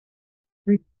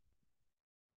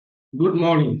Good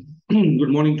morning.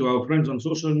 Good morning to our friends on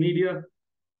social media,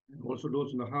 and also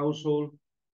those in the household.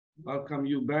 Welcome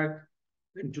you back.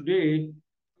 And today,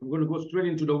 I'm going to go straight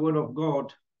into the Word of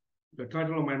God. The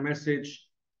title of my message,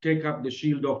 Take Up the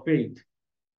Shield of Faith,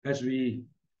 as we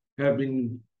have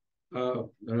been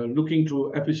looking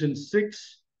through Ephesians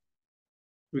 6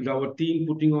 with our team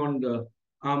putting on the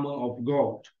armor of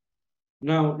God.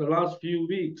 Now, the last few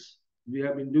weeks, we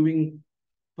have been doing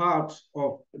parts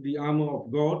of the armor of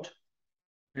God.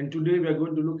 And today we are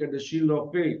going to look at the shield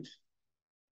of faith.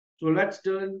 So let's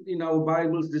turn in our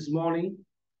Bibles this morning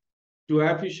to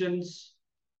Ephesians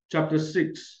chapter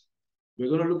 6. We're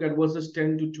going to look at verses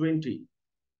 10 to 20.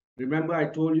 Remember, I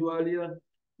told you earlier,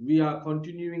 we are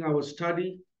continuing our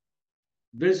study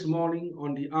this morning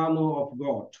on the armor of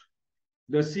God.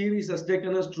 The series has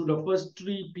taken us through the first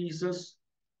three pieces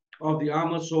of the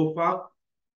armor so far.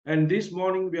 And this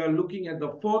morning we are looking at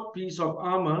the fourth piece of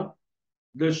armor,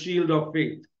 the shield of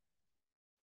faith.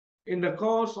 In the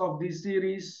course of this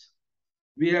series,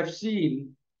 we have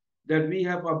seen that we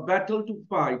have a battle to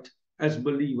fight as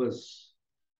believers.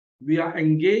 We are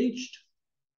engaged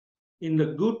in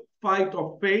the good fight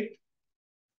of faith.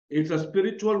 It's a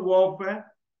spiritual warfare,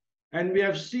 and we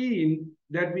have seen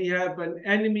that we have an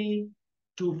enemy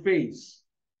to face.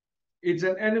 It's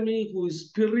an enemy who is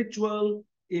spiritual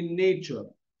in nature.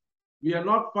 We are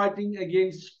not fighting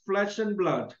against flesh and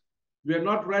blood. We are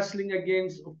not wrestling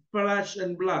against flesh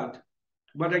and blood,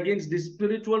 but against the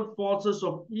spiritual forces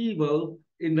of evil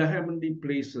in the heavenly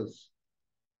places.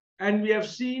 And we have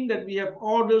seen that we have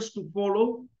orders to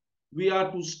follow. We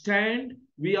are to stand.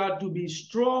 We are to be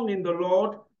strong in the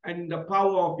Lord and in the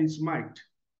power of his might.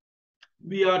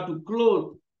 We are to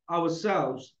clothe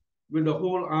ourselves with the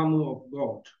whole armor of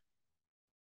God.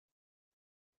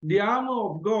 The armor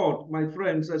of God, my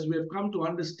friends, as we have come to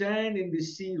understand in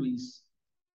this series,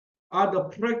 are the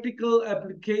practical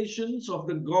applications of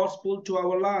the gospel to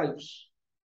our lives.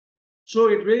 So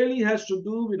it really has to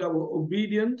do with our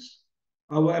obedience,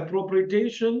 our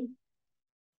appropriation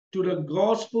to the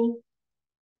gospel,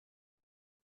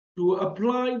 to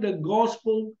apply the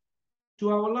gospel to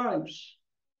our lives.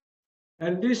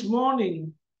 And this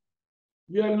morning,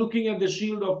 we are looking at the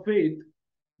shield of faith,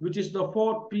 which is the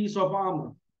fourth piece of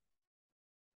armor.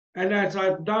 And as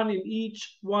I've done in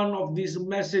each one of these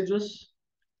messages,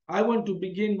 I want to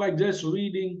begin by just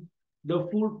reading the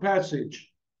full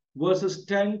passage, verses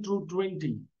 10 through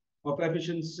 20 of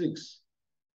Ephesians 6,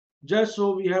 just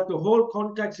so we have the whole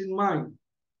context in mind.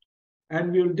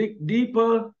 And we'll dig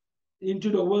deeper into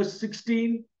the verse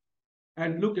 16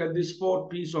 and look at this fourth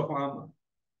piece of armor.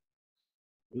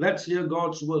 Let's hear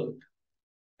God's word.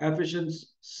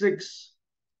 Ephesians 6,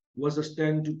 verses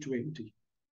 10 to 20.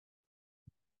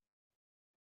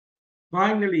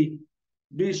 Finally,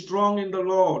 be strong in the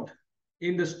Lord,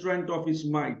 in the strength of his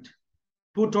might.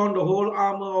 Put on the whole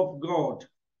armor of God,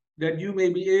 that you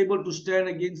may be able to stand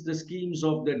against the schemes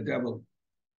of the devil.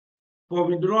 For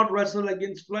we do not wrestle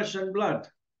against flesh and blood,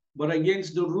 but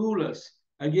against the rulers,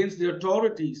 against the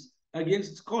authorities,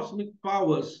 against cosmic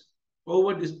powers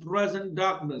over this present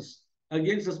darkness,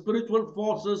 against the spiritual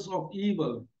forces of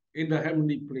evil in the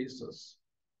heavenly places.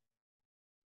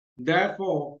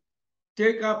 Therefore,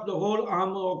 take up the whole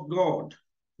armor of God,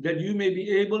 that you may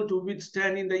be able to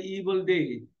withstand in the evil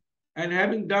day, and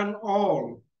having done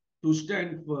all, to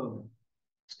stand firm.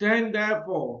 Stand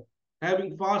therefore,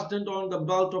 having fastened on the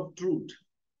belt of truth,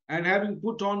 and having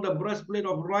put on the breastplate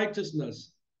of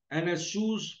righteousness, and as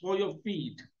shoes for your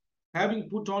feet, having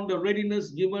put on the readiness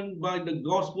given by the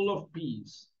gospel of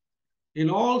peace.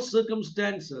 In all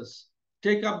circumstances,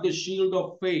 take up the shield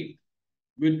of faith,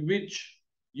 with which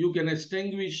you can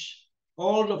extinguish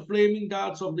all the flaming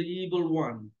darts of the evil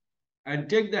one, and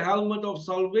take the helmet of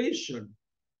salvation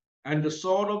and the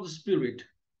sword of the Spirit,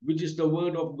 which is the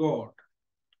word of God,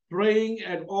 praying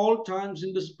at all times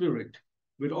in the Spirit,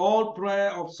 with all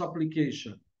prayer of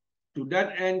supplication. To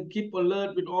that end, keep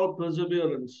alert with all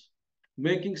perseverance,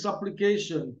 making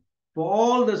supplication for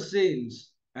all the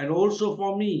saints, and also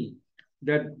for me,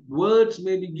 that words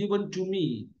may be given to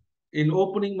me in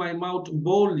opening my mouth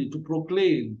boldly to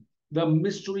proclaim the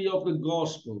mystery of the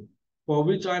gospel, for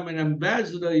which I am an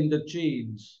ambassador in the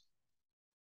chains,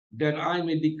 that I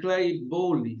may declare it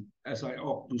boldly as I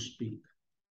ought to speak.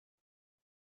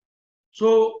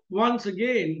 So once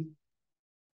again,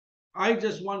 I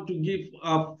just want to give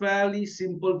a fairly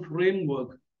simple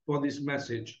framework for this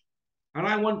message. And we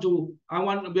are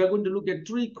going to look at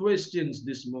three questions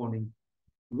this morning.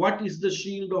 What is the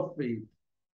shield of faith?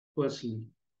 Firstly.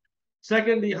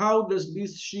 Secondly, how does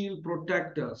this shield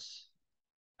protect us?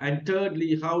 And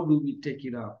thirdly, how do we take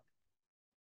it up?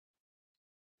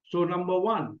 So number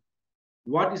one,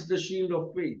 What is the shield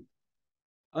of faith?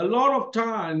 A lot of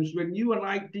times when you and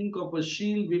I think of a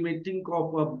shield, we may think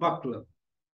of a buckler.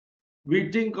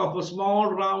 We think of a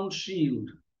small round shield.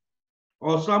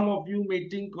 Or some of you may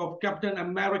think of Captain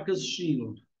America's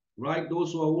shield, right?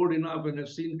 Those who are old enough and have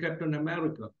seen Captain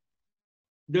America.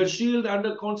 The shield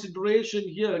under consideration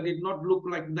here did not look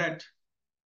like that.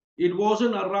 It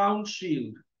wasn't a round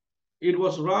shield. It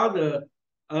was rather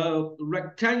a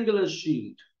rectangular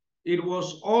shield. It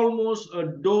was almost a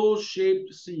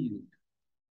door-shaped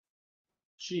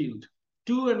shield,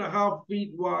 2.5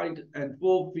 feet wide and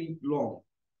 4 feet long.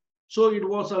 So it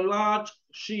was a large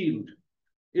shield.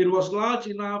 It was large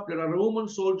enough that a Roman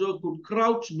soldier could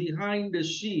crouch behind the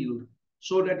shield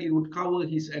so that it would cover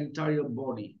his entire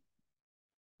body.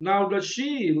 Now, the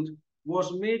shield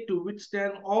was made to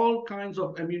withstand all kinds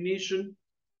of ammunition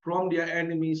from their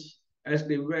enemies as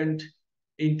they went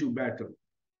into battle.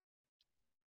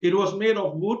 It was made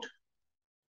of wood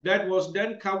that was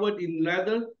then covered in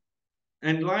leather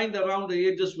and lined around the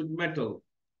edges with metal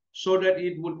so that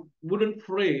it wouldn't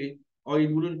fray or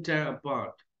it wouldn't tear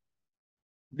apart.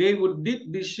 They would dip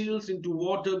the shields into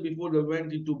water before they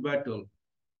went into battle,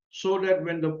 so that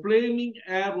when the flaming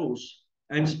arrows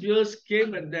and spears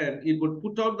came at them, it would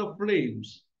put out the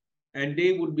flames, and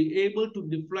they would be able to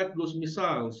deflect those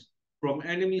missiles from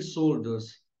enemy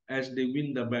soldiers as they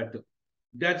win the battle.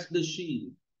 That's the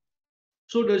shield.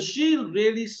 So the shield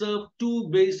really served two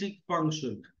basic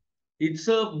functions. It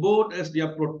served both as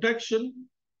their protection,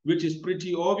 which is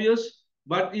pretty obvious,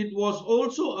 but it was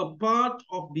also a part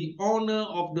of the honor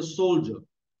of the soldier.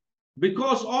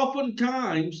 Because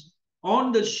oftentimes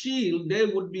on the shield,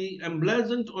 there would be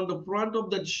emblazoned on the front of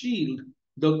that shield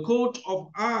the coat of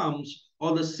arms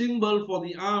or the symbol for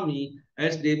the army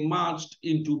as they marched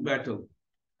into battle.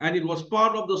 And it was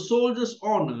part of the soldier's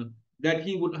honor that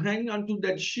he would hang onto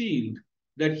that shield,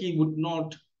 that he would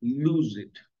not lose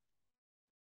it.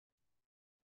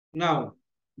 Now,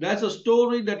 that's a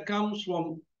story that comes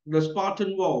from the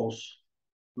Spartan Wars,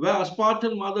 where a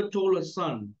Spartan mother told her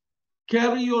son,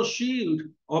 carry your shield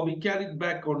or be carried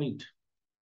back on it.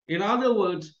 In other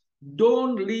words,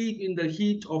 don't leave in the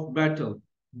heat of battle.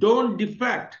 Don't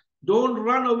defect. Don't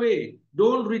run away.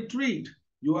 Don't retreat.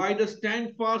 You either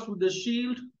stand fast with the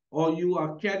shield or you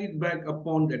are carried back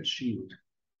upon that shield.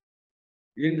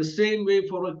 In the same way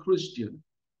for a Christian,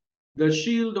 the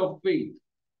shield of faith,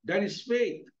 that is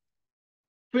faith.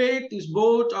 Faith is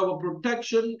both our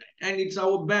protection and it's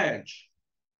our badge.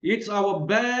 It's our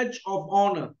badge of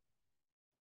honor.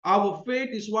 Our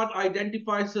faith is what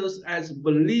identifies us as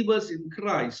believers in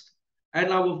Christ,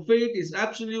 and our faith is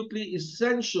absolutely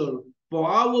essential for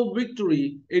our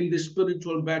victory in the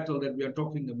spiritual battle that we are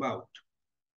talking about.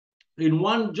 In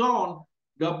 1 John,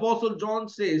 the Apostle John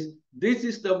says, this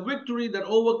is the victory that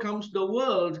overcomes the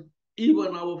world,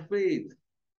 even our faith.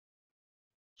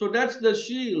 So that's the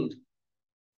shield.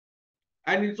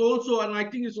 And it's also, and I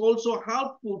think it's also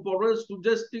helpful for us to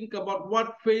just think about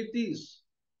what faith is.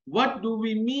 What do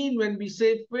we mean when we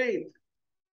say faith?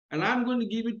 And I'm going to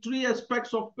give you 3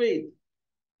 aspects of faith.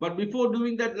 But before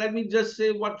doing that, let me just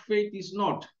say what faith is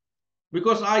not.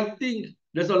 Because I think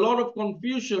there's a lot of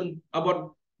confusion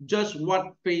about just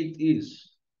what faith is.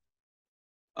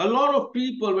 A lot of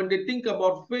people, when they think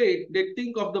about faith, they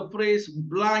think of the phrase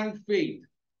blind faith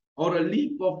or a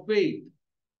leap of faith.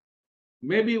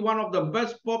 Maybe one of the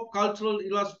best pop cultural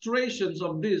illustrations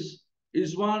of this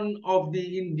is one of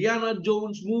the Indiana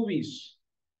Jones movies.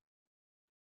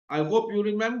 I hope you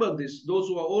remember this, those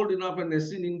who are old enough and have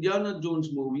seen Indiana Jones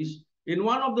movies. In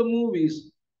one of the movies,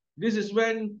 this is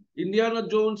when Indiana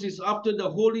Jones is after the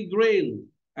Holy Grail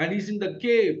and he's in the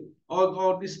cave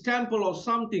or this temple or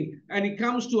something, and he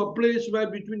comes to a place where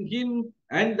between him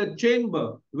and the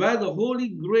chamber where the Holy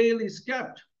Grail is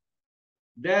kept,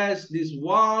 there's this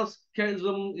vast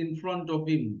chasm in front of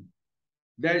him.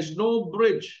 There's no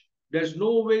bridge. There's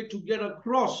no way to get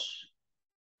across.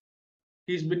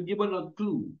 He's been given a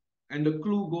clue, and the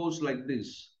clue goes like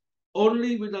this.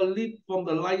 Only with a leap from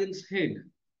the lion's head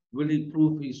will he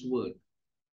prove his word.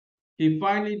 He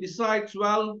finally decides,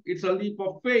 well, it's a leap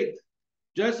of faith,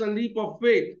 just a leap of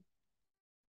faith.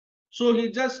 So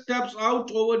he just steps out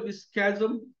over this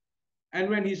chasm, and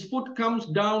when his foot comes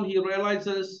down, he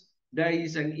realizes there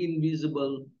is an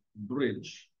invisible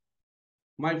bridge.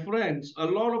 My friends, a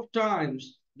lot of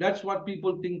times, that's what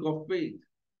people think of faith.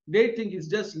 They think it's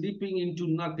just leaping into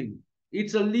nothing.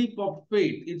 It's a leap of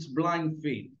faith. It's blind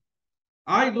faith.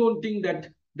 I don't think that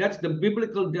that's the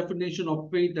biblical definition of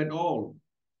faith at all.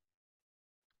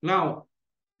 Now,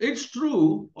 it's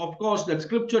true, of course, that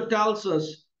scripture tells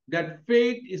us that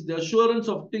faith is the assurance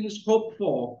of things hoped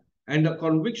for and the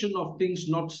conviction of things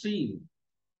not seen.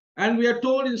 And we are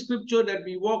told in scripture that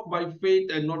we walk by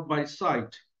faith and not by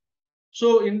sight.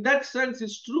 So in that sense,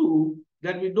 it's true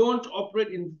that we don't operate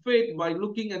in faith by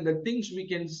looking at the things we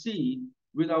can see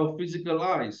with our physical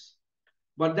eyes.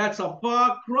 But that's a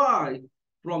far cry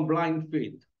from blind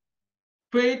faith.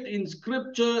 Faith in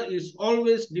scripture is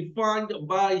always defined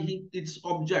by its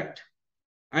object.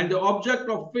 And the object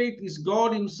of faith is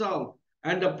God himself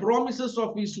and the promises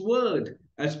of his word,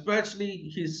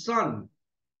 especially his son,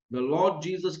 the Lord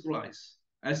Jesus Christ,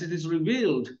 as it is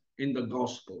revealed in the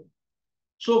gospel.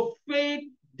 So faith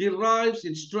derives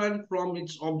its strength from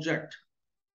its object,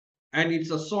 and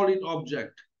it's a solid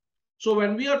object. So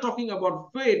when we are talking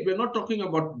about faith, we're not talking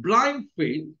about blind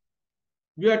faith.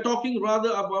 We are talking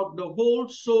rather about the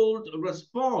whole-souled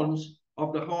response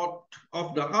of the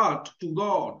heart to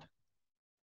God.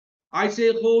 I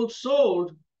say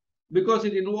whole-souled because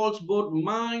it involves both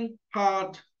mind,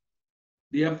 heart,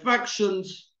 the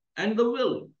affections, and the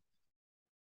will.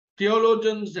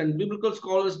 Theologians and biblical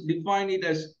scholars define it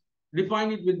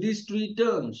with these three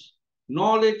terms: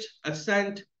 knowledge,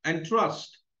 assent, and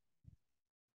trust.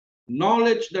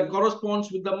 Knowledge that corresponds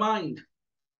with the mind.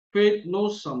 Faith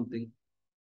knows something.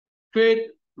 Faith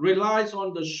relies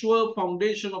on the sure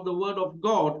foundation of the word of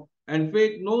God, and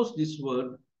faith knows this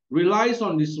word, relies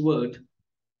on this word,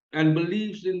 and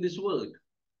believes in this word.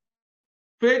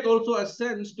 Faith also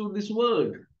assents to this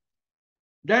word.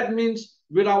 That means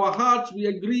with our hearts we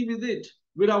agree with it.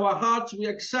 With our hearts we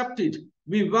accept it.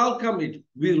 We welcome it.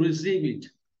 We receive it.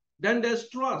 Then there's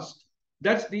trust.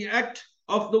 That's the act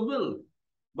of the will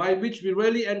by which we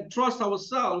really entrust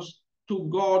ourselves to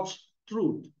God's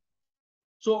truth.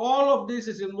 So all of this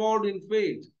is involved in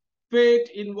faith. Faith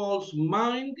involves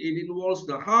mind. It involves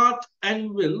the heart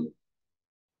and will.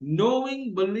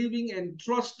 Knowing, believing, and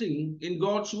trusting in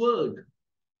God's word.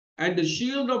 And the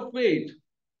shield of faith,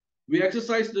 we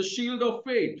exercise the shield of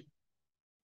faith,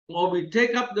 or we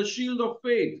take up the shield of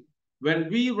faith when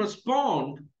we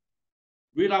respond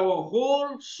with our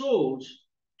whole souls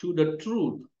to the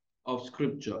truth of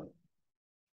Scripture.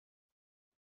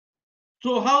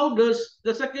 So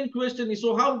the second question is,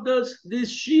 so how does this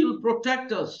shield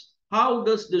protect us? How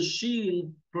does the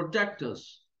shield protect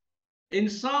us? In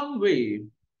some way,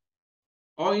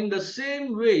 or in the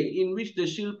same way in which the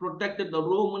shield protected the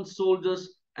Roman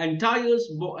soldiers'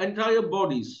 entire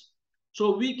bodies.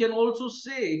 So we can also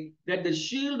say that the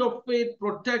shield of faith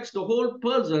protects the whole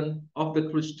person of the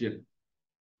Christian.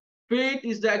 Faith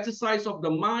is the exercise of the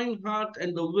mind, heart,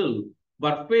 and the will.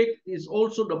 But faith is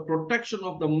also the protection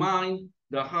of the mind,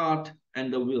 the heart,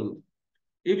 and the will.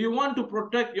 If you want to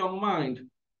protect your mind,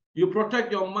 you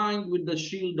protect your mind with the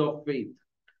shield of faith.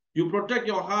 You protect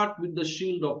your heart with the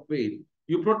shield of faith.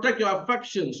 You protect your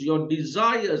affections, your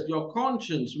desires, your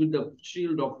conscience with the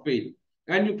shield of faith.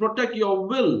 And you protect your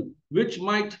will, which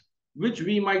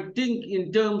we might think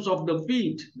in terms of the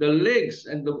feet, the legs,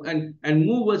 and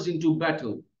move us into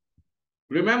battle.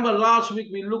 Remember last week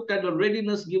we looked at the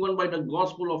readiness given by the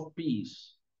gospel of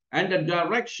peace, and the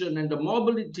direction and the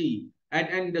mobility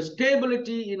and the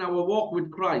stability in our walk with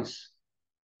Christ.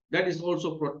 That is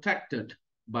also protected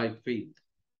by faith.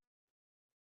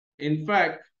 In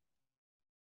fact,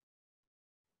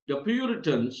 the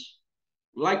Puritans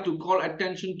like to call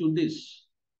attention to this,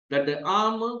 that the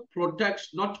armor protects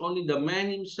not only the man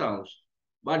himself,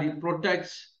 but it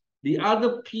protects the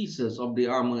other pieces of the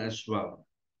armor as well.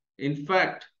 In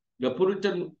fact, the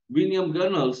Puritan William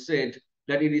Gurnall said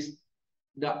that it is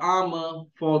the armor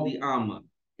for the armor.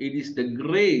 It is the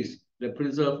grace that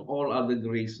preserves all other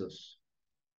graces.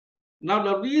 Now,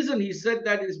 the reason he said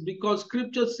that is because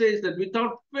Scripture says that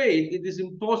without faith, it is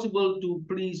impossible to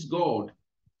please God.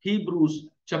 Hebrews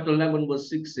chapter 11, verse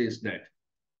 6 says that.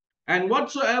 And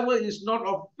whatsoever is not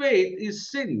of faith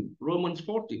is sin, Romans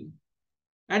 14.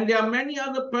 And there are many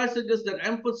other passages that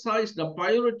emphasize the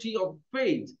priority of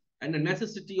faith and the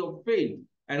necessity of faith,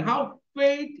 and how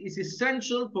faith is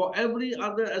essential for every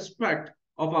other aspect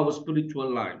of our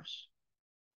spiritual lives.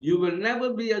 You will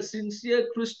never be a sincere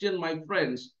Christian, my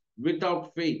friends,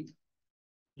 without faith.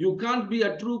 You can't be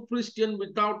a true Christian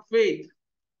without faith.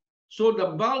 So the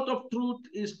belt of truth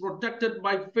is protected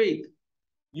by faith.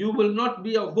 You will not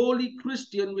be a holy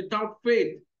Christian without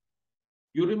faith.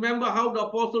 You remember how the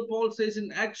Apostle Paul says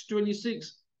in Acts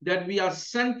 26 that we are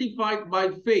sanctified by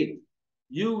faith.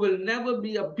 You will never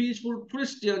be a peaceful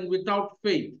Christian without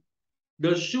faith.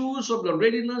 The shoes of the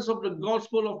readiness of the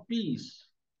gospel of peace.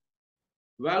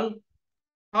 Well,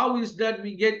 how is that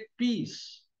we get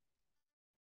peace?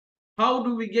 How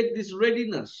do we get this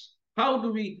readiness? How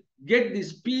do we get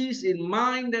this peace in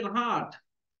mind and heart?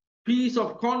 Peace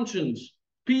of conscience,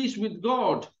 peace with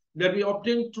God that we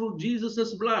obtain through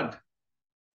Jesus' blood.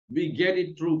 We get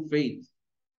it through faith.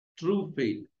 Through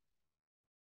faith.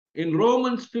 In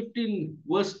Romans 15,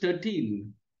 verse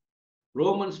 13,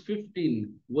 Romans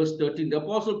 15, verse 13, the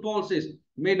Apostle Paul says,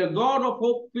 may the God of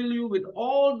hope fill you with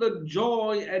all the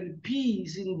joy and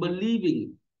peace in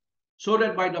believing, so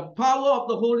that by the power of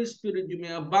the Holy Spirit you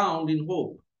may abound in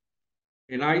hope.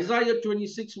 In Isaiah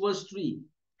 26, verse 3,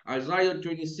 Isaiah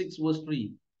 26, verse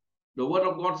 3, the word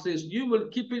of God says, you will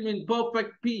keep him in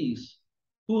perfect peace,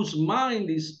 whose mind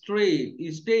is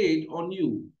stayed on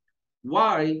you.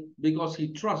 Why? Because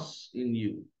he trusts in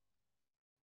you.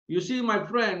 You see, my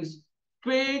friends,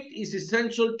 faith is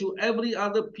essential to every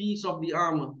other piece of the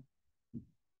armor.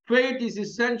 Faith is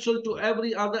essential to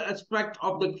every other aspect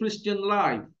of the Christian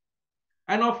life.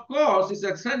 And of course, it's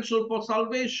essential for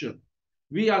salvation.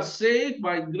 We are saved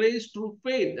by grace through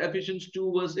faith, Ephesians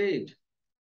 2, verse 8.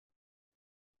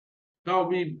 Now,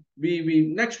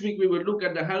 next week, we will look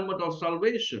at the helmet of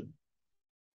salvation.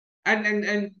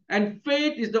 And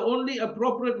faith is the only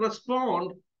appropriate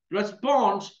response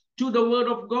to the word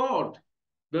of God.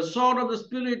 The sword of the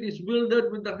Spirit is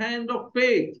wielded with the hand of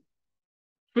faith.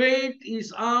 Faith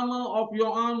is armor of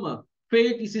your armor.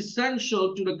 Faith is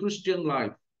essential to the Christian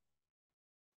life.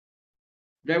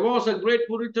 There was a great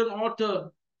Puritan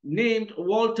author named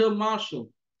Walter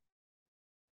Marshall.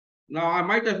 Now, I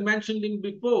might have mentioned him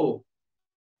before.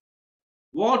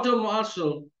 Walter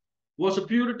Marshall was a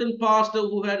Puritan pastor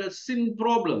who had a sin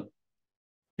problem.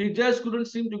 He just couldn't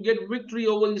seem to get victory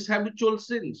over his habitual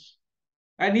sins.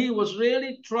 And he was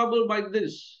really troubled by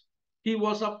this. He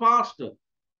was a pastor.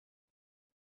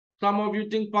 Some of you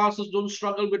think pastors don't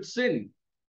struggle with sin.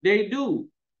 They do.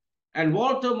 And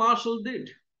Walter Marshall did.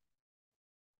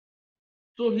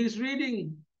 So he's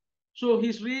reading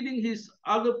his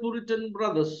other Puritan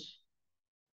brothers.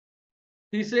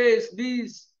 He says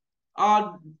these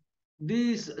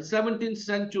 17th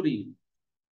century,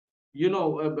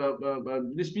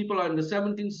 these people are in the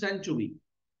 17th century.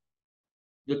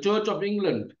 The Church of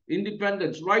England,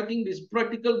 independence, writing these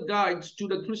practical guides to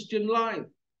the Christian life.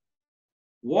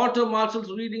 Walter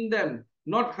Marshall's reading them,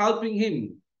 not helping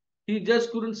him. He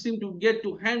just couldn't seem to get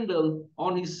to handle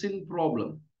on his sin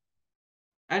problem.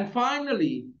 And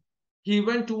finally, he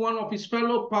went to one of his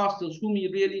fellow pastors whom he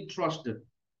really trusted.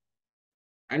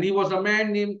 And he was a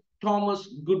man named Thomas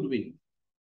Goodwin.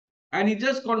 And he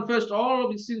just confessed all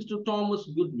of his sins to Thomas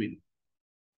Goodwin.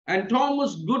 And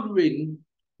Thomas Goodwin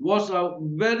was a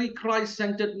very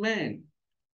Christ-centered man.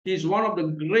 He's one of the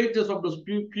greatest of those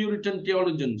Puritan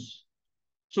theologians.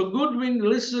 So Goodwin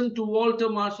listened to Walter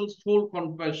Marshall's whole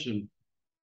confession.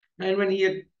 And when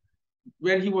he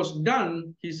was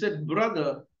done, he said,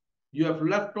 brother, you have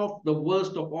left off the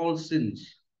worst of all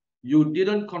sins. You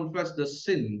didn't confess the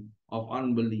sin of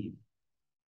unbelief.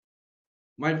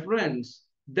 My friends,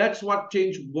 that's what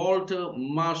changed Walter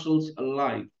Marshall's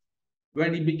life.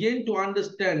 When he began to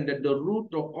understand that the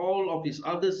root of all of his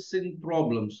other sin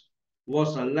problems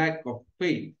was a lack of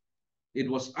faith. It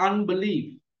was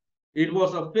unbelief. It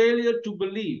was a failure to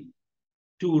believe,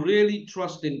 to really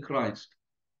trust in Christ.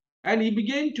 And he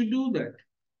began to do that.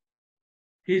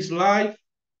 His life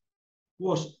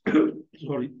was,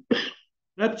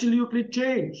 absolutely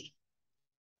changed.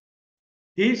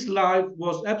 His life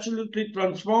was absolutely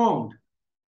transformed.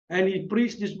 And he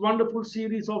preached this wonderful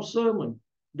series of sermons,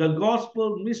 The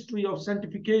Gospel Mystery of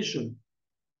Sanctification,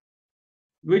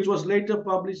 which was later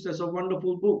published as a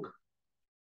wonderful book.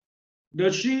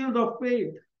 The shield of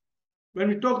faith. When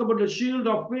we talk about the shield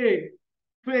of faith,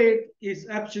 faith is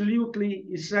absolutely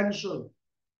essential.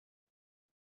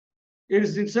 It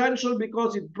is essential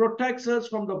because it protects us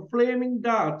from the flaming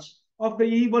darts of the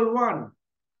evil one.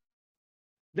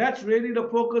 That's really the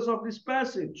focus of this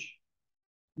passage.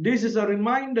 This is a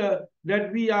reminder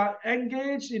that we are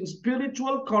engaged in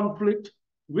spiritual conflict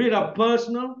with a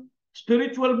personal,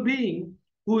 spiritual being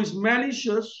who is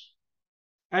malicious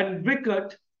and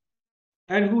wicked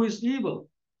and who is evil.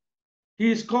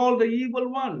 He is called the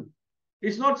evil one.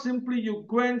 It's not simply you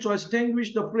quench or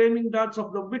extinguish the flaming darts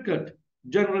of the wicked,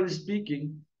 generally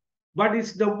speaking, but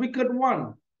it's the wicked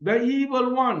one, the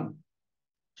evil one.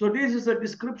 So this is a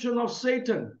description of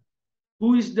Satan,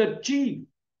 who is the chief,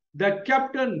 the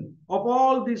captain of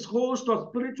all this host of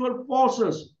spiritual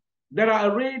forces that are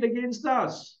arrayed against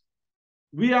us.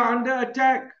 We are under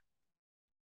attack.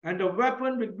 And the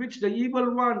weapon with which the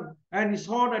evil one and his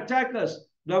horde attack us,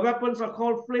 the weapons are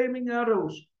called flaming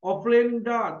arrows or flaming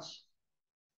darts.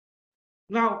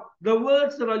 Now, the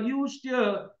words that are used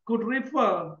here could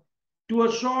refer to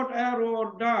a short arrow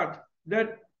or dart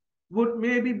that would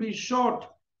maybe be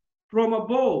shot from a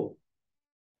bow.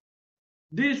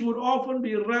 These would often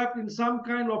be wrapped in some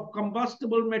kind of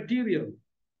combustible material.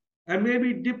 and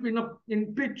maybe dip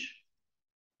in pitch,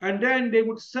 and then they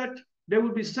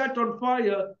would be set on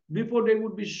fire before they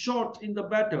would be shot in the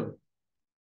battle.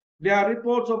 There are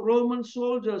reports of Roman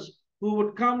soldiers who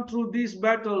would come through these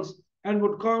battles and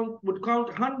would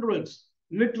count hundreds,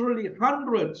 literally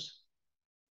hundreds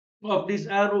of these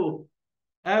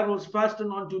arrows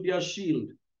fastened onto their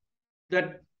shield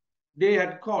that they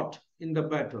had caught in the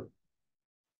battle.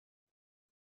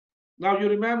 Now you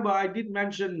remember I did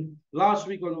mention last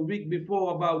week or the week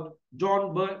before about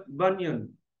John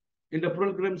Bunyan in the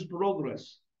Pilgrim's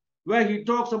Progress, where he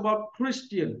talks about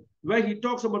Christian when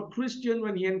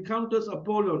he encounters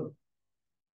Apollyon,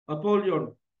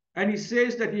 and he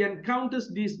says that he encounters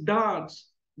these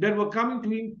darts that were coming to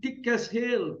him thick as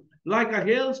hail, like a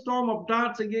hailstorm of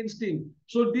darts against him.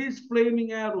 So these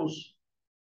flaming arrows,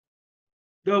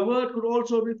 the word could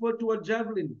also refer to a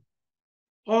javelin,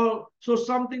 or so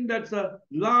something that's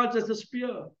large as a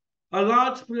spear, a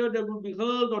large spear that would be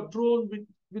hurled or thrown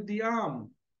with the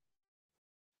arm.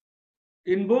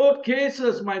 In both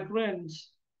cases, my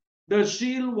friends, the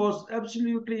shield was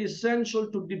absolutely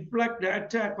essential to deflect the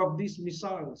attack of these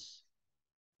missiles,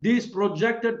 these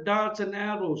projected darts and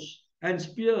arrows and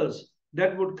spears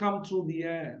that would come through the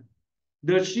air.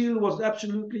 The shield was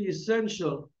absolutely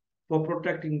essential for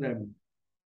protecting them.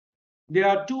 There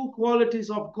are two qualities,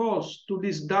 of course, to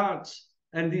these darts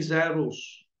and these arrows.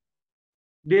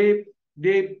 They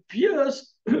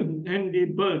pierced and they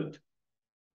burnt.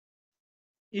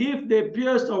 If they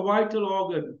pierced a vital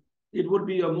organ, it would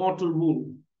be a mortal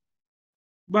wound.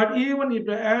 But even if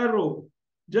the arrow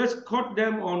just caught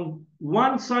them on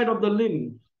one side of the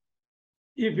limb,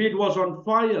 if it was on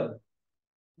fire,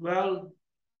 well,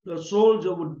 the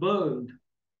soldier would burn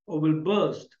or will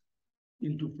burst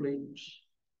into flames.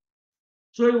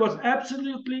 So it was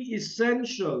absolutely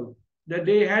essential that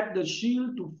they had the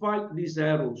shield to fight these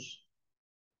arrows.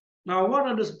 Now, what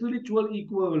are the spiritual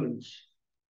equivalents?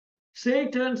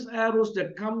 Satan's arrows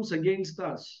that comes against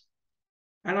us.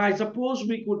 And I suppose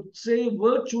we could say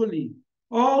virtually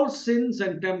all sins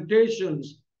and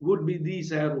temptations would be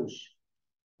these arrows.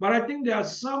 But I think there are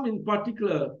some in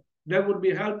particular that would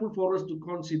be helpful for us to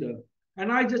consider. And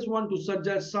I just want to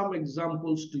suggest some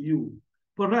examples to you.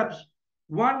 Perhaps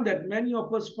one that many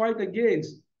of us fight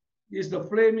against is the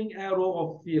flaming arrow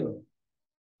of fear.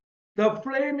 The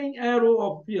flaming arrow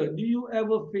of fear. Do you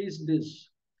ever face this?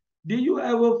 Do you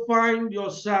ever find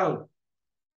yourself,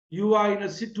 you are in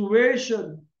a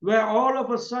situation where all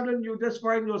of a sudden you just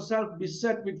find yourself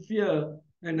beset with fear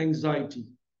and anxiety?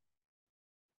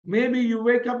 Maybe you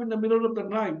wake up in the middle of the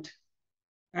night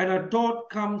and a thought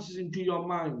comes into your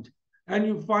mind and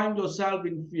you find yourself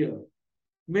in fear.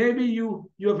 Maybe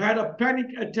you have had a panic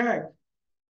attack.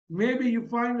 Maybe you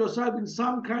find yourself in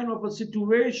some kind of a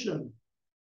situation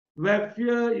where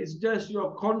fear is just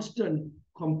your constant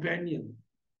companion.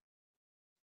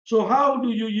 So how do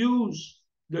you use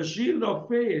the shield of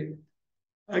faith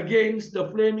against the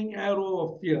flaming arrow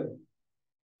of fear?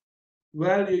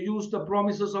 Well, you use the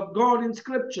promises of God in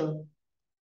Scripture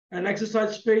and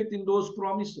exercise faith in those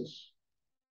promises.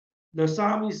 The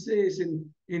psalmist says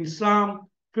in Psalm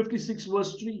 56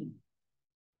 verse 3,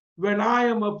 when I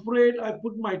am afraid, I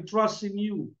put my trust in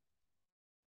you.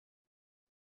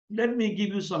 Let me give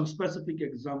you some specific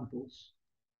examples.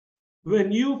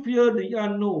 When you fear the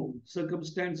unknown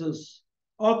circumstances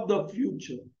of the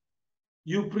future,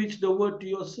 you preach the word to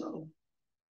yourself.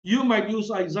 You might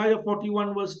use Isaiah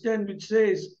 41 verse 10, which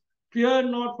says, fear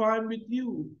not, for I am with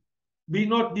you. Be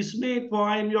not dismayed, for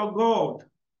I am your God.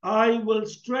 I will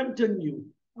strengthen you.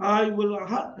 I will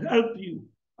help you.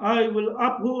 I will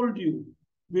uphold you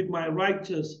with my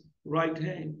righteous right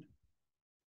hand.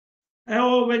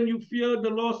 Or when you fear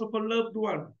the loss of a loved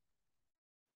one,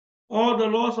 or the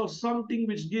loss of something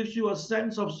which gives you a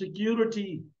sense of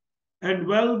security and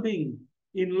well-being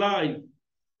in life,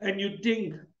 and you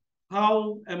think,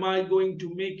 how am I going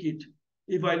to make it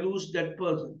if I lose that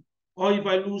person, or if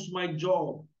I lose my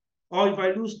job, or if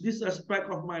I lose this aspect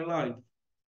of my life?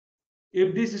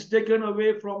 If this is taken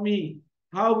away from me,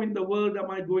 how in the world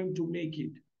am I going to make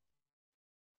it?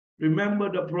 Remember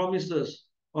the promises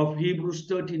of Hebrews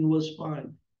 13 verse 5,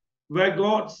 where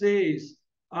God says,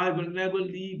 I will never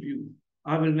leave you.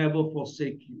 I will never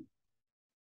forsake you.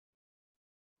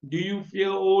 Do you fear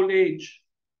old age?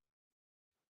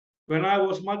 When I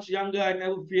was much younger, I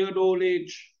never feared old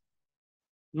age.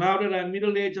 Now that I'm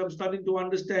middle age, I'm starting to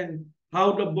understand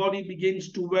how the body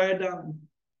begins to wear down.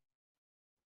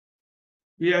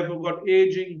 We have got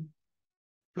aging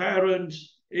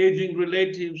parents, aging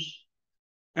relatives,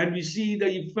 and we see the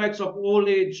effects of old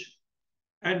age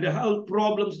and the health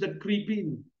problems that creep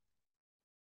in.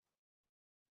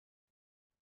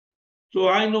 So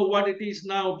I know what it is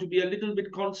now to be a little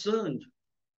bit concerned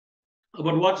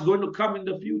about what's going to come in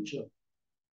the future.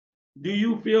 Do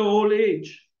you fear old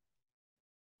age?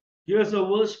 Here's a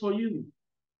verse for you.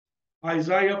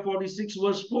 Isaiah 46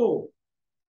 verse 4.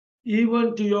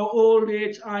 Even to your old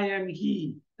age I am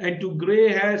he, and to gray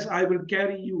hairs I will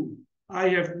carry you. I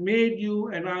have made you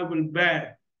and I will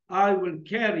bear. I will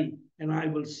carry and I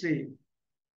will save.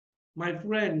 My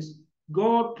friends,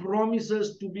 God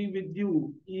promises to be with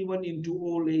you even into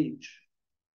old age.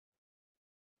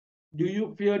 Do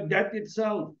you fear death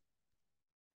itself?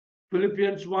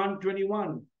 Philippians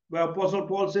 1:21, where Apostle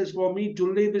Paul says, for me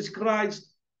to live is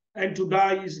Christ and to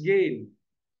die is gain.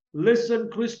 Listen,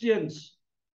 Christians,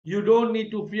 you don't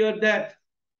need to fear death.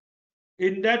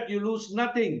 In that you lose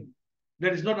nothing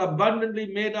that is not abundantly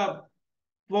made up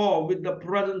for with the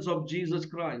presence of Jesus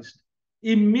Christ.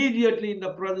 Immediately in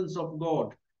the presence of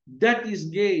God. That is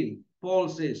gain, Paul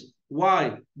says.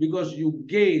 Why? Because you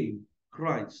gain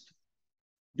Christ.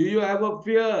 Do you ever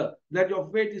fear that your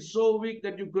faith is so weak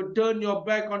that you could turn your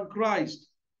back on Christ?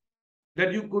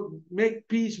 That you could make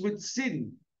peace with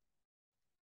sin?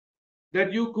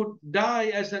 That you could die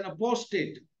as an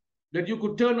apostate? That you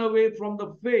could turn away from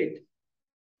the faith?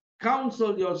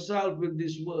 Counsel yourself with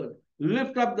this word.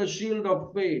 Lift up the shield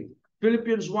of faith.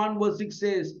 Philippians 1 verse 6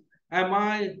 says,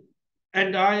 I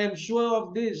am sure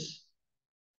of this,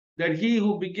 that he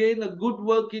who began a good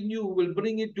work in you will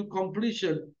bring it to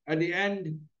completion at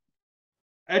the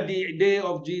day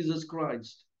of Jesus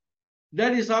Christ.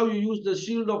 That is how you use the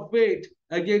shield of faith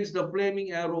against the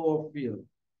flaming arrow of fear.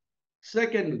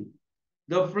 Secondly,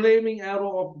 the flaming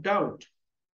arrow of doubt.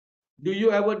 Do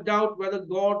you ever doubt whether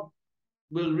God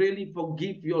will really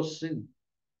forgive your sin?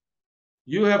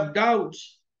 You have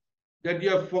doubts that you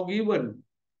have forgiven.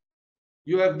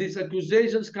 You have these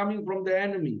accusations coming from the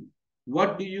enemy.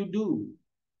 What do?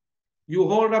 You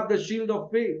hold up the shield of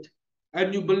faith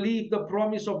and you believe the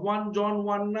promise of 1 John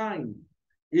 1:9.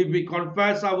 If we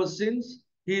confess our sins,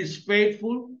 he is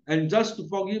faithful and just to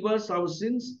forgive us our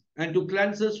sins and to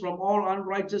cleanse us from all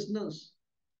unrighteousness.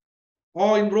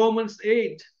 Or in Romans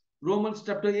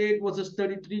chapter 8 verses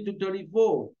 33 to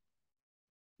 34,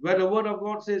 where the word of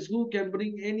God says, who can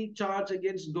bring any charge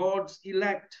against God's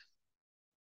elect?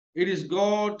 It is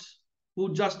God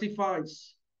who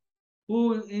justifies.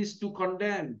 Who is to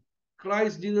condemn?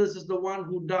 Christ Jesus is the one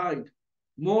who died.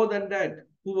 More than that,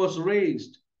 who was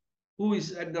raised, who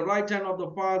is at the right hand of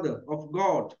the Father, of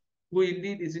God, who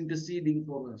indeed is interceding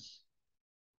for us.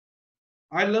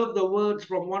 I love the words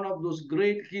from one of those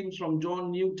great hymns from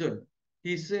John Newton.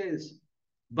 He says,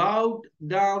 bowed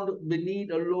down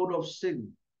beneath a load of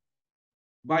sin,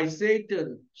 by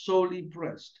Satan sorely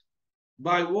pressed,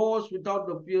 by wars without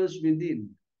the fears within,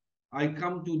 I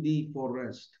come to thee for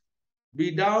rest.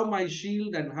 Be thou my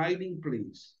shield and hiding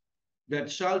place,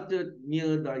 that sheltered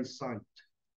near thy sight.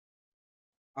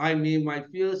 I may my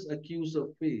fierce accuser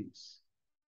face,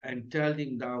 and tell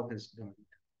him thou hast died.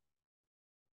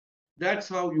 That's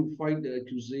how you fight the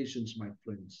accusations, my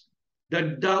friends.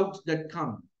 The doubts that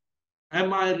come.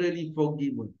 Am I really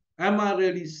forgiven? Am I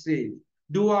really saved?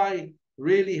 Do I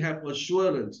really have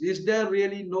assurance? Is there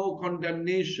really no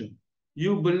condemnation?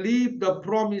 You believe the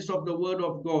promise of the word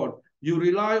of God. You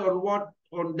rely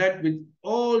on that with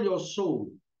all your soul.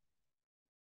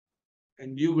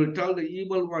 And you will tell the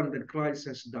evil one that Christ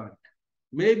has died.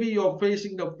 Maybe you're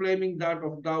facing the flaming dart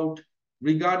of doubt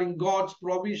regarding God's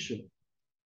provision.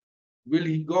 Will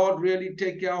God really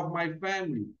take care of my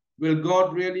family? Will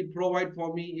God really provide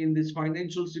for me in this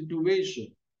financial situation?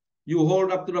 You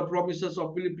hold up to the promises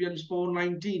of Philippians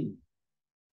 4:19.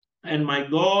 And my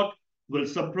God will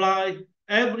supply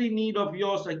every need of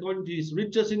yours according to his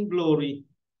riches in glory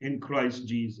in Christ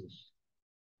Jesus.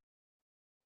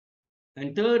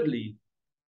 And thirdly,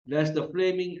 there's the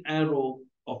flaming arrow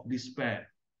of despair.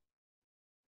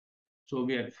 So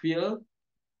we had fear,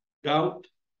 doubt,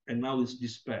 and now it's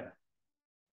despair.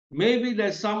 Maybe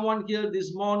there's someone here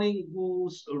this morning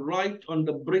who's right on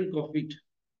the brink of it.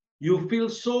 You feel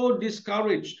so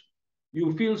discouraged.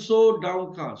 You feel so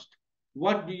downcast.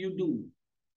 What do?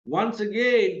 Once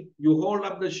again, you hold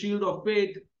up the shield of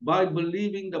faith by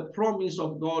believing the promise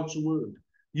of God's word.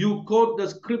 You quote the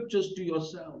scriptures to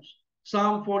yourselves.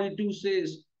 Psalm 42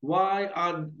 says, why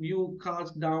are you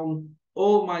cast down,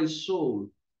 O my soul?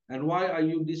 And why are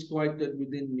you disquieted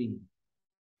within me?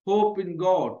 Hope in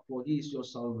God, for he is your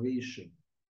salvation.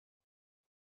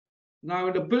 Now,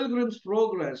 in the Pilgrim's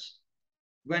Progress,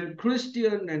 when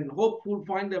Christian and hopeful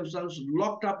find themselves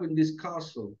locked up in this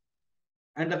castle,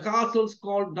 and the castle is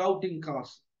called Doubting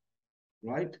Castle,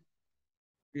 right?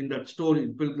 in that story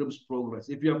in Pilgrim's Progress.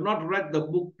 If you have not read the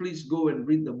book, please go and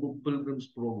read the book Pilgrim's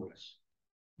Progress.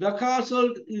 The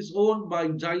castle is owned by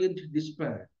Giant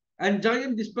Despair, and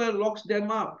Giant Despair locks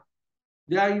them up.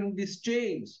 They are in these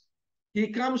chains. He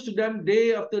comes to them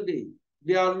day after day.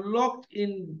 They are locked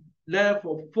in there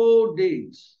for 4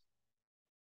 days.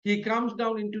 He comes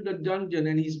down into the dungeon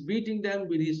and he's beating them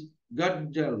with his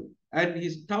gut gel, and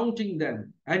he's taunting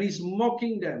them, and he's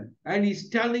mocking them, and he's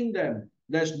telling them,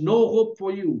 there's no hope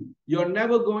for you. You're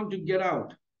never going to get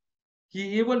out.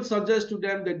 He even suggests to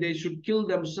them that they should kill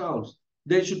themselves.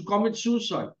 They should commit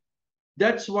suicide.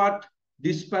 That's what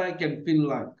despair can feel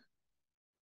like.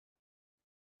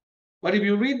 But if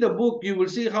you read the book, you will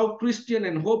see how Christian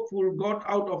and hopeful got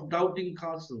out of Doubting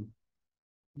Castle.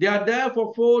 They are there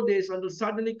for 4 days until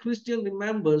suddenly Christian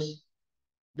remembers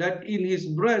that in his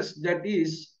breast, that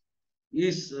is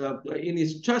in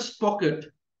his chest pocket,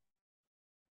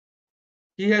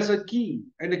 he has a key,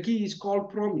 and the key is called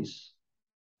promise.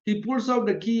 He pulls out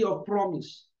the key of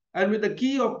promise, and with the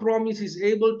key of promise, he's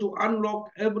able to unlock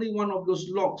every one of those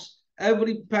locks,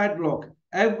 every padlock,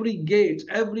 every gate,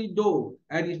 every door,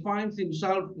 and he finds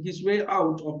his way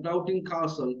out of Doubting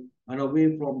Castle and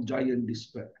away from Giant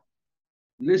Despair.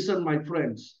 Listen, my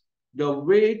friends, the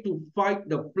way to fight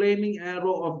the flaming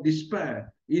arrow of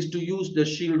despair is to use the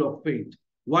shield of faith.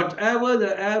 Whatever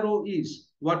the arrow is,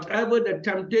 whatever the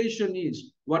temptation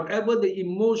is, whatever the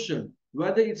emotion,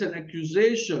 whether it's an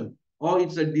accusation or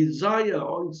it's a desire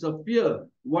or it's a fear,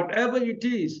 whatever it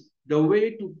is, the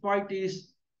way to fight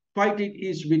it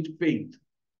is with faith.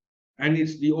 And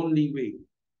it's the only way.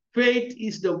 Faith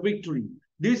is the victory.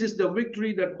 This is the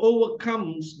victory that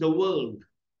overcomes the world,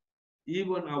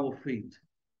 even our faith.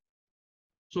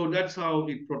 So that's how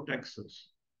it protects us.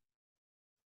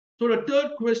 So the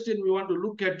third question we want to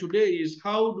look at today is,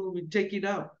 how do we take it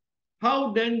up?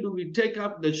 How then do we take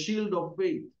up the shield of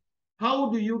faith?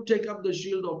 How do you take up the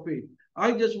shield of faith?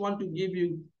 I just want to give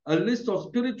you a list of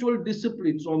spiritual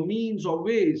disciplines or means or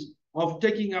ways of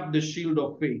taking up the shield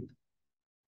of faith.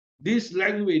 This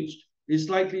language is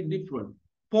slightly different.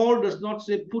 Paul does not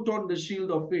say put on the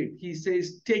shield of faith. He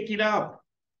says take it up.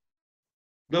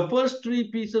 The first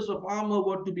 3 pieces of armor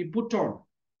were to be put on.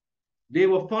 They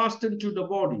were fastened to the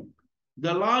body.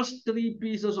 The last 3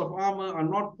 pieces of armor are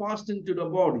not fastened to the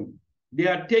body. They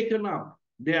are taken up.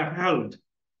 They are held.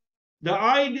 The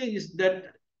idea is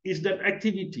that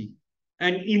activity,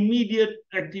 and immediate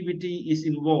activity is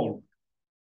involved.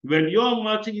 When you're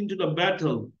marching into the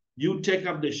battle, you take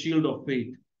up the shield of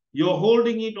faith. You're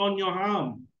holding it on your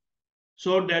arm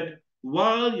so that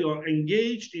while you're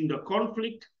engaged in the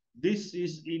conflict, this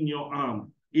is in your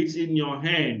arm. It's in your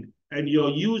hand, and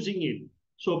you're using it.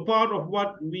 So part of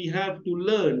what we have to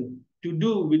learn to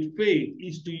do with faith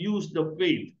is to use the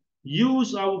faith.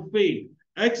 Use our faith.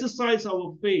 Exercise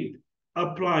our faith.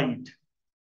 Apply it.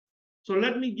 So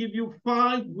let me give you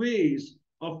 5 ways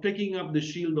of taking up the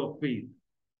shield of faith.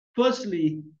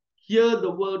 Firstly, hear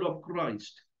the word of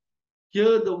Christ.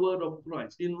 Hear the word of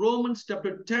Christ. In Romans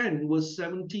chapter 10, verse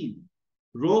 17,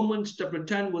 Romans chapter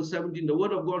 10, verse 17, the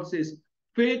word of God says,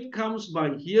 faith comes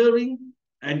by hearing,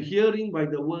 and hearing by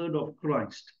the word of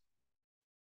Christ.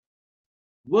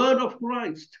 Word of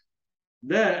Christ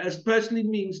there especially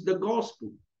means the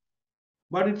gospel.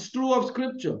 But it's true of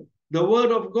Scripture, the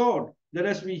word of God, that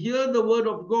as we hear the word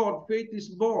of God, faith is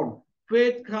born.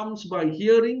 Faith comes by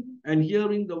hearing, and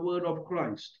hearing the word of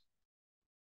Christ.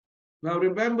 Now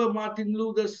remember, Martin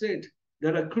Luther said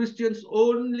that a Christian's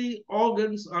only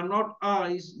organs are not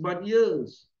eyes, but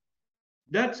ears.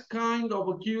 That's kind of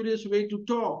a curious way to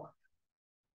talk.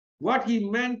 What he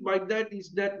meant by that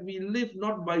is that we live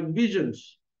not by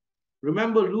visions.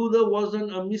 Remember, Luther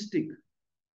wasn't a mystic.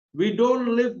 We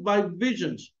don't live by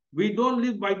visions. We don't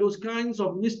live by those kinds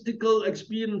of mystical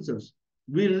experiences.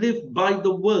 We live by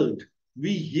the word.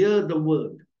 We hear the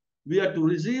word. We are to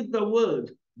receive the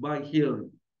word by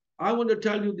hearing. I want to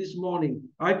tell you this morning,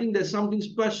 I think there's something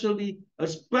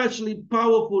especially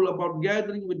powerful about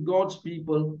gathering with God's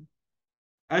people,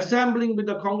 assembling with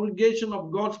the congregation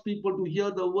of God's people to hear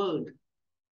the word.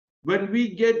 When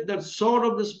we get the sword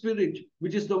of the Spirit,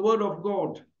 which is the word of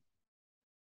God,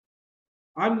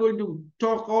 I'm going to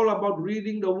talk all about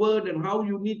reading the word and how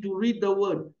you need to read the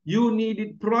word. You need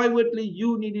it privately,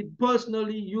 you need it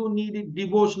personally, you need it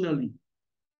devotionally.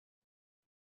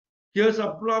 Here's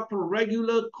a proper,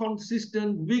 regular,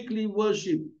 consistent, weekly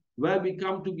worship where we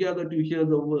come together to hear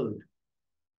the word.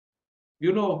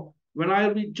 You know, when I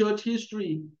read church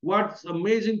history, what's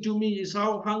amazing to me is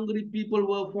how hungry people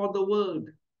were for the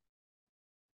word.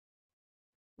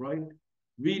 Right?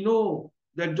 We know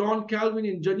that John Calvin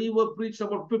in Geneva preached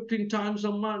about 15 times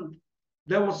a month.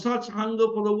 There was such hunger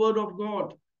for the word of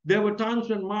God. There were times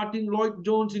when Martin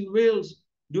Lloyd-Jones in Wales,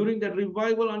 during that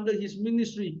revival under his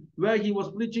ministry, where he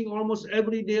was preaching almost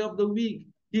every day of the week,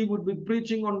 he would be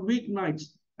preaching on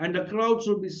weeknights, and the crowds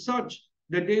would be such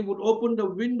that they would open the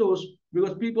windows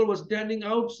because people were standing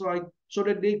outside so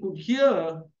that they could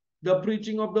hear the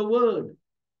preaching of the word.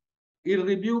 It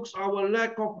rebukes our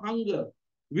lack of hunger.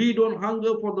 We don't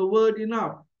hunger for the word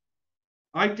enough.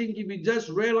 I think if we just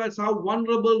realize how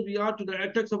vulnerable we are to the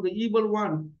attacks of the evil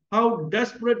one, how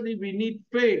desperately we need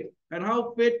faith, and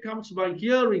how faith comes by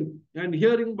hearing, and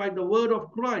hearing by the word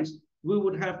of Christ, we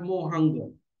would have more hunger.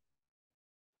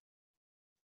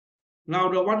 Now,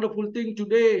 the wonderful thing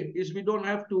today is we don't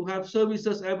have to have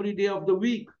services every day of the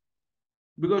week,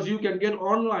 because you can get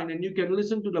online and you can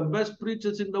listen to the best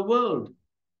preachers in the world.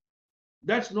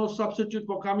 That's no substitute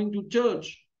for coming to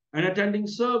church and attending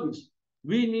service.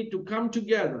 We need to come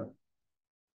together.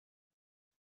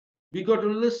 We got to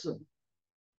listen.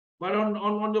 But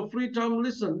on your free time,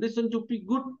 listen. Listen to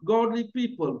good, godly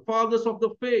people, fathers of the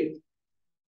faith.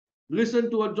 Listen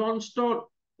to a John Stott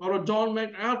or a John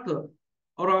MacArthur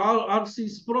or a R.C.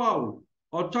 Sproul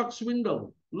or Chuck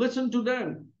Swindoll. Listen to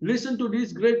them. Listen to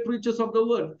these great preachers of the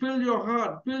word. Fill your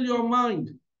heart, fill your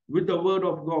mind with the word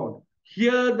of God.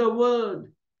 Hear the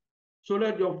word so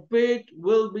that your faith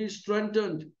will be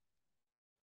strengthened.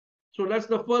 So that's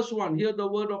the first one. Hear the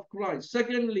word of Christ.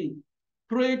 Secondly,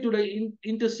 pray to the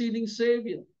interceding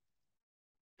Savior.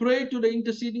 Pray to the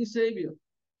interceding Savior.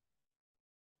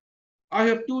 I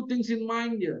have two things in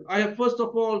mind here. I have, first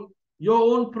of all, your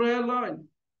own prayer life.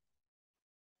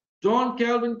 John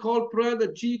Calvin called prayer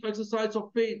the chief exercise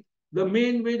of faith. The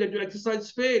main way that you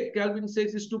exercise faith, Calvin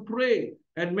says, is to pray.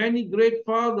 And many great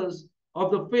fathers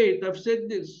of the faith have said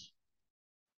this.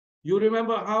 You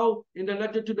remember how in the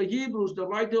letter to the Hebrews, the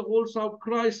writer holds out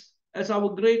Christ as our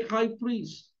great high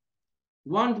priest,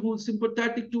 one who's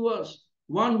sympathetic to us,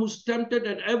 one who's tempted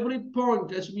at every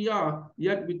point as we are,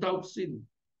 yet without sin.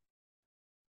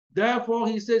 Therefore,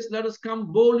 he says, let us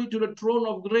come boldly to the throne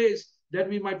of grace that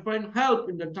we might find help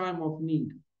in the time of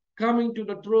need. Coming to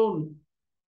the throne,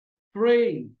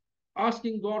 praying,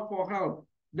 asking God for help.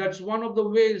 That's one of the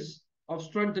ways of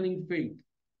strengthening faith.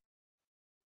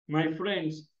 My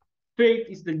friends, faith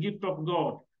is the gift of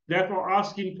God. Therefore,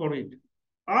 ask him for it.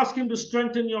 Ask him to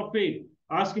strengthen your faith.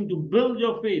 Ask him to build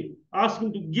your faith. Ask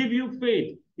him to give you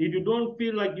faith. If you don't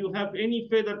feel like you have any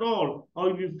faith at all, or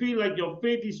if you feel like your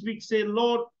faith is weak, say,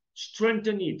 Lord,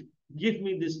 strengthen it. Give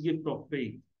me this gift of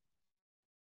faith.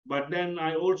 But then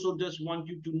I also just want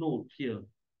you to note here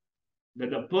that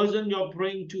the person you're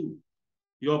praying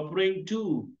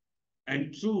to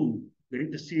and through the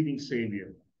interceding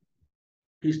Savior.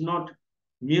 It's not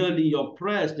merely your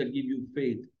prayers that give you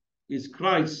faith. It's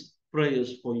Christ's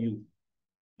prayers for you.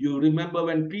 You remember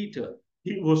when Peter,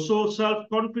 he was so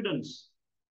self-confident.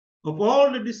 Of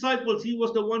all the disciples, he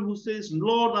was the one who says,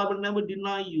 Lord, I will never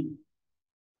deny you.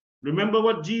 Remember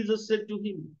what Jesus said to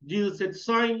him. Jesus said,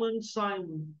 Simon,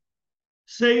 Simon,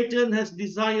 Satan has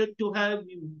desired to have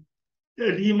you,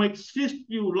 that he might sift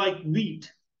you like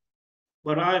wheat.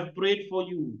 But I have prayed for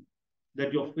you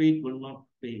that your faith will not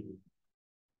fail.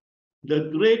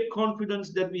 The great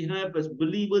confidence that we have as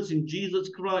believers in Jesus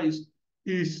Christ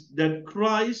is that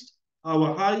Christ,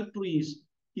 our high priest,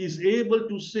 is able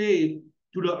to save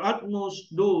to the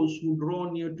utmost those who draw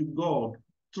near to God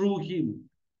through him,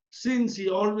 since he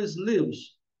always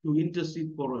lives to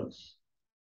intercede for us.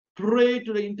 Pray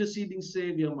to the interceding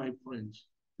Savior, my friends.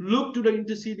 Look to the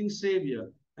interceding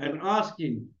Savior and ask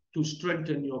him to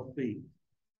strengthen your faith.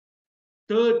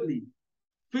 Thirdly,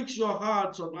 fix your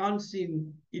hearts on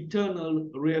unseen eternal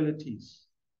realities.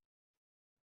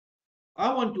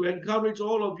 I want to encourage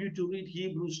all of you to read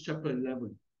Hebrews chapter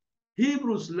 11.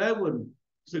 Hebrews 11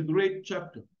 is a great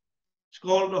chapter. It's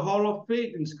called the Hall of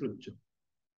Faith in Scripture.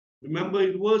 Remember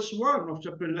in verse 1 of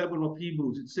chapter 11 of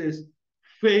Hebrews, it says,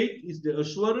 faith is the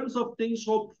assurance of things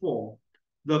hoped for,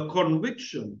 the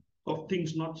conviction of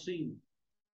things not seen.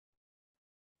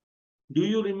 Do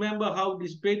you remember how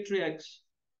these patriarchs,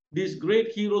 these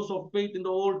great heroes of faith in the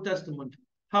Old Testament,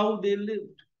 how they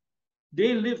lived?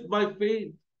 They lived by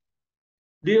faith.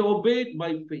 They obeyed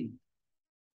by faith.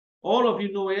 All of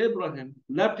you know Abraham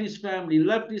left his family,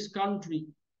 left his country,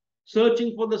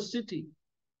 searching for the city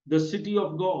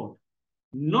of God,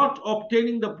 not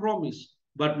obtaining the promise,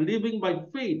 but living by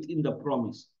faith in the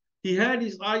promise. He had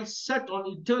his eyes set on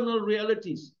eternal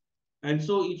realities, and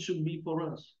so it should be for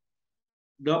us.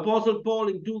 The Apostle Paul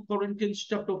in 2 Corinthians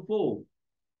chapter 4,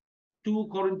 the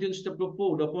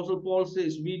Apostle Paul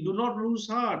says, we do not lose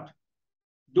heart.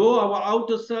 Though our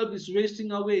outer self is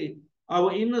wasting away,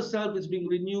 our inner self is being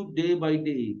renewed day by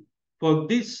day. For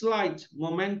this slight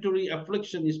momentary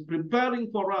affliction is preparing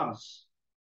for us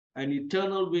an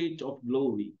eternal weight of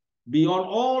glory beyond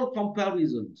all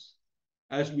comparisons,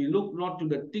 as we look not to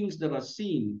the things that are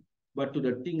seen, but to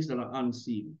the things that are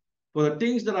unseen. For the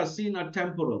things that are seen are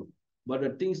temporal, but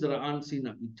the things that are unseen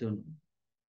are eternal.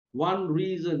 One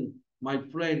reason, my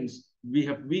friends, we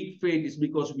have weak faith is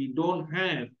because we don't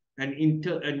have an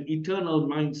eternal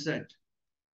mindset.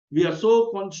 We are so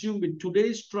consumed with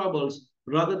today's troubles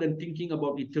rather than thinking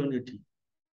about eternity.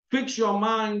 Fix your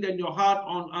mind and your heart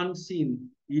on unseen,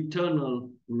 eternal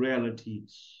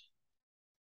realities.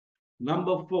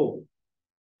 Number 4,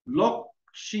 lock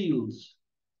shields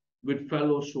with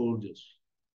fellow soldiers.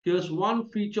 Here's one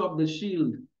feature of the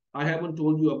shield I haven't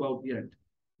told you about yet.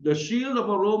 The shield of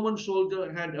a Roman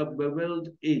soldier had a beveled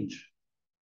edge.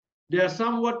 They are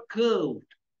somewhat curved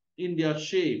in their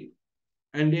shape,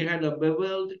 and they had a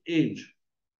beveled edge.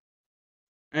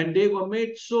 And they were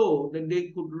made so that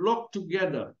they could lock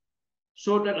together,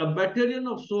 so that a battalion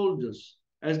of soldiers,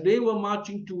 as they were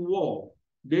marching to war,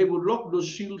 they would lock those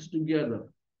shields together,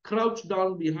 crouch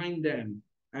down behind them,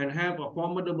 and have a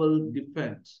formidable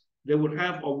defense. They would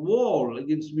have a wall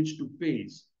against which to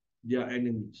face their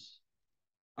enemies.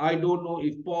 I don't know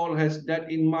if Paul has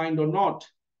that in mind or not,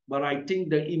 but I think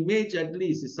the image at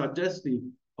least is suggestive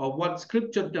of what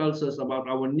Scripture tells us about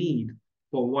our need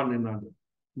for one another.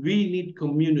 We need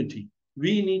community.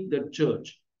 We need the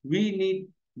church. We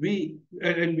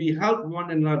help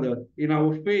one another in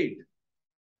our faith.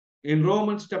 In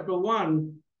Romans chapter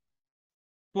 1,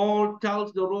 Paul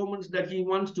tells the Romans that he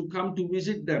wants to come to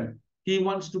visit them. He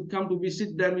wants to come to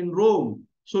visit them in Rome.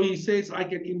 So he says, I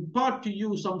can impart to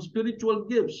you some spiritual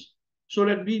gifts so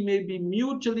that we may be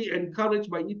mutually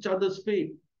encouraged by each other's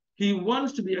faith. He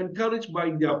wants to be encouraged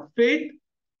by their faith,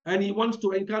 and he wants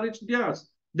to encourage theirs.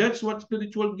 That's what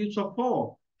spiritual gifts are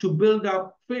for, to build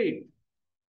up faith.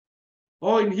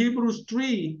 Or in Hebrews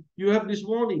 3, you have this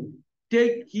warning,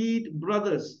 take heed,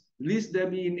 brothers, lest there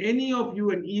be in any of you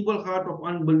an evil heart of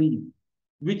unbelief,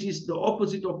 which is the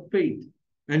opposite of faith,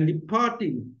 and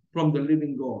departing from the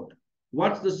living God.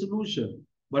 What's the solution?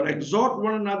 But exhort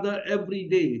one another every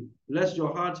day, lest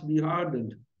your hearts be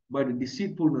hardened by the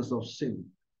deceitfulness of sin.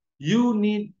 You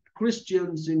need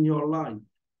Christians in your life.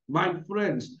 My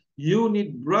friends, you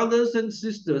need brothers and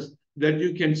sisters that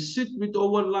you can sit with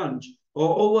over lunch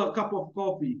or over a cup of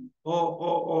coffee,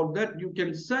 or that you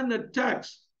can send a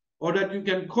text, or that you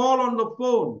can call on the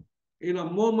phone in a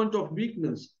moment of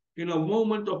weakness, in a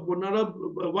moment of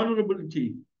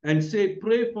vulnerability, and say,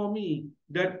 pray for me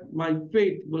that my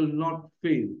faith will not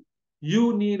fail.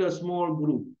 You need a small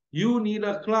group. You need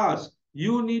a class.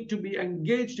 You need to be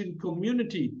engaged in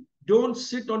community. Don't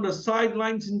sit on the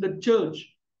sidelines in the church.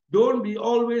 Don't be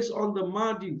always on the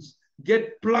margins.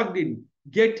 Get plugged in,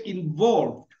 get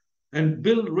involved, and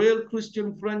build real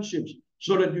Christian friendships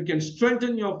so that you can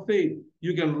strengthen your faith.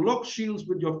 You can lock shields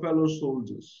with your fellow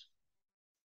soldiers.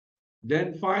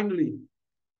 Then finally,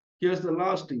 here's the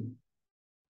last thing.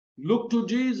 Look to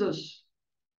Jesus,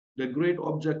 the great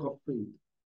object of faith.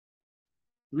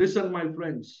 Listen, my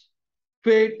friends.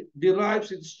 Faith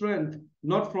derives its strength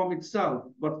not from itself,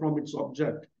 but from its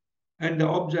object. And the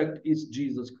object is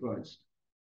Jesus Christ.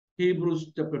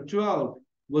 Hebrews chapter 12,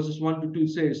 verses 1 to 2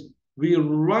 says, we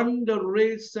run the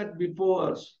race set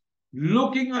before us,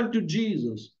 looking unto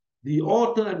Jesus, the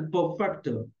author and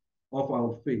perfecter of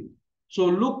our faith. So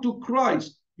look to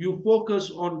Christ. You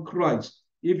focus on Christ.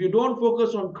 If you don't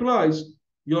focus on Christ,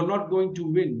 you're not going to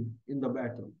win in the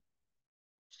battle.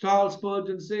 Charles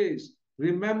Spurgeon says,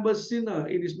 remember, sinner,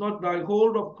 it is not thy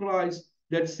hold of Christ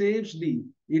that saves thee,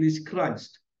 it is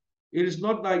Christ. It is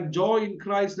not thy joy in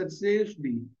Christ that saves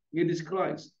thee, it is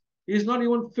Christ. It is not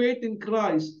even faith in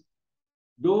Christ,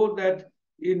 though that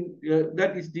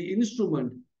is the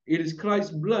instrument. It is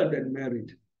Christ's blood and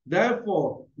merit.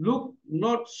 Therefore, look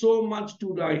not so much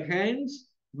to thy hands,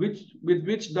 with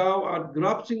which thou art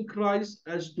grasping Christ,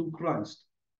 as to Christ.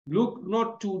 Look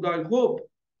not to thy hope,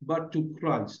 but to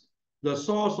Christ, the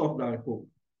source of thy hope.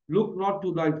 Look not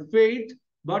to thy faith,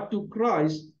 but to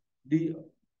Christ, the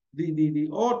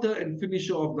author and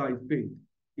finisher of thy faith.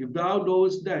 If thou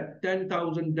doest that,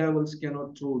 10,000 devils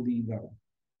cannot throw thee down.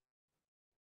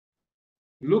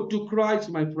 Look to Christ,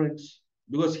 my friends,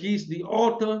 because he's the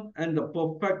author and the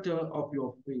perfecter of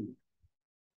your faith.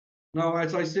 Now,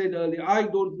 as I said earlier, I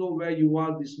don't know where you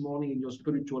are this morning in your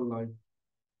spiritual life.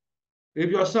 If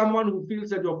you're someone who feels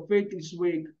that your faith is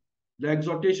weak, the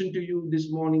exhortation to you this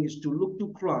morning is to look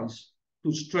to Christ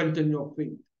to strengthen your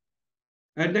faith.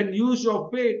 And then use your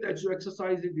faith as you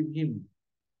exercise it in him.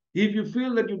 If you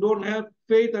feel that you don't have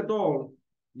faith at all,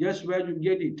 guess where you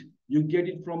get it? you get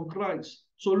it from Christ.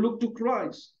 So look to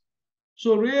Christ.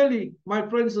 So really, my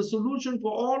friends, the solution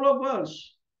for all of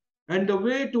us and the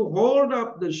way to hold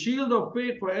up the shield of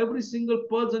faith for every single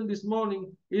person this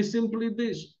morning is simply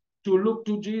this: to look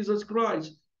to Jesus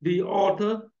Christ, the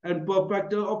author and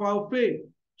perfecter of our faith.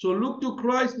 So look to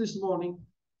Christ this morning,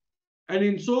 and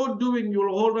in so doing,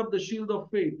 you'll hold up the shield of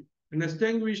faith and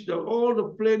extinguish all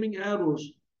the flaming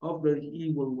arrows of the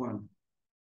evil one.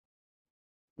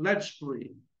 Let's pray.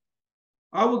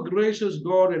 Our gracious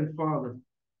God and Father,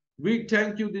 we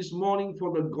thank you this morning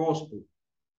for the gospel,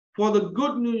 for the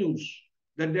good news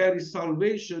that there is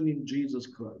salvation in Jesus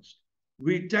Christ.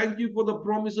 We thank you for the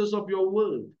promises of your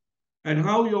word and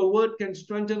how your word can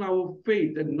strengthen our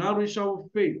faith and nourish our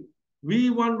faith. We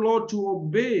want, Lord, to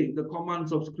obey the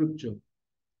commands of Scripture.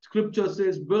 Scripture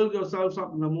says, build yourselves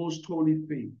up in the most holy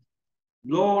faith.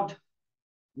 Lord,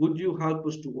 would you help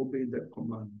us to obey that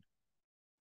command?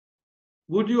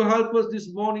 Would you help us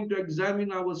this morning to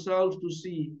examine ourselves to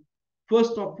see,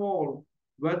 first of all,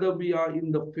 whether we are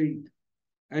in the faith,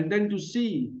 and then to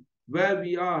see where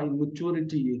we are in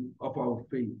maturity of our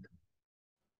faith.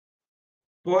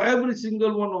 For every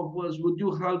single one of us, would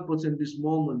you help us in these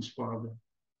moments, Father,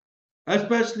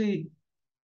 especially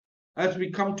as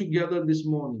we come together this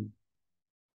morning.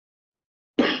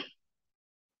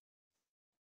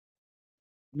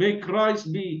 May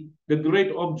Christ be the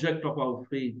great object of our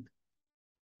faith.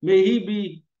 May he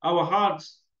be our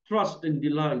heart's trust and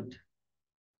delight.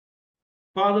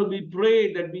 Father, we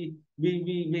pray that we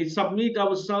may submit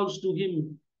ourselves to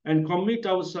him and commit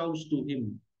ourselves to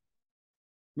him.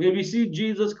 May we see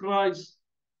Jesus Christ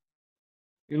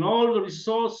in all the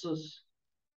resources.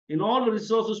 In all the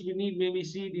resources we need, may we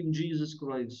see it in Jesus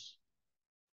Christ.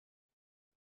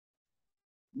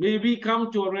 May we come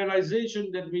to a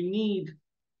realization that we need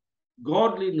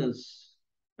godliness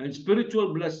and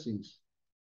spiritual blessings.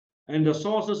 And the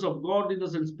sources of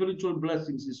godliness and spiritual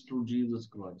blessings is through Jesus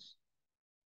Christ.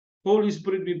 Holy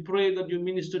Spirit, we pray that you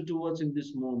minister to us in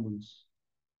these moments.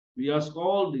 We ask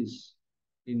all this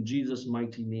in Jesus'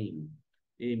 mighty name.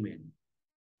 Amen.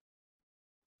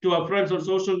 To our friends on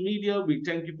social media, we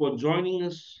thank you for joining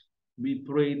us. We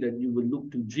pray that you will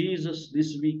look to Jesus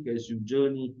this week as you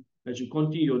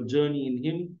continue your journey in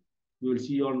him. We will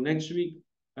see you all next week.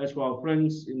 As for our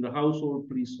friends in the household,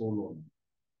 please hold on.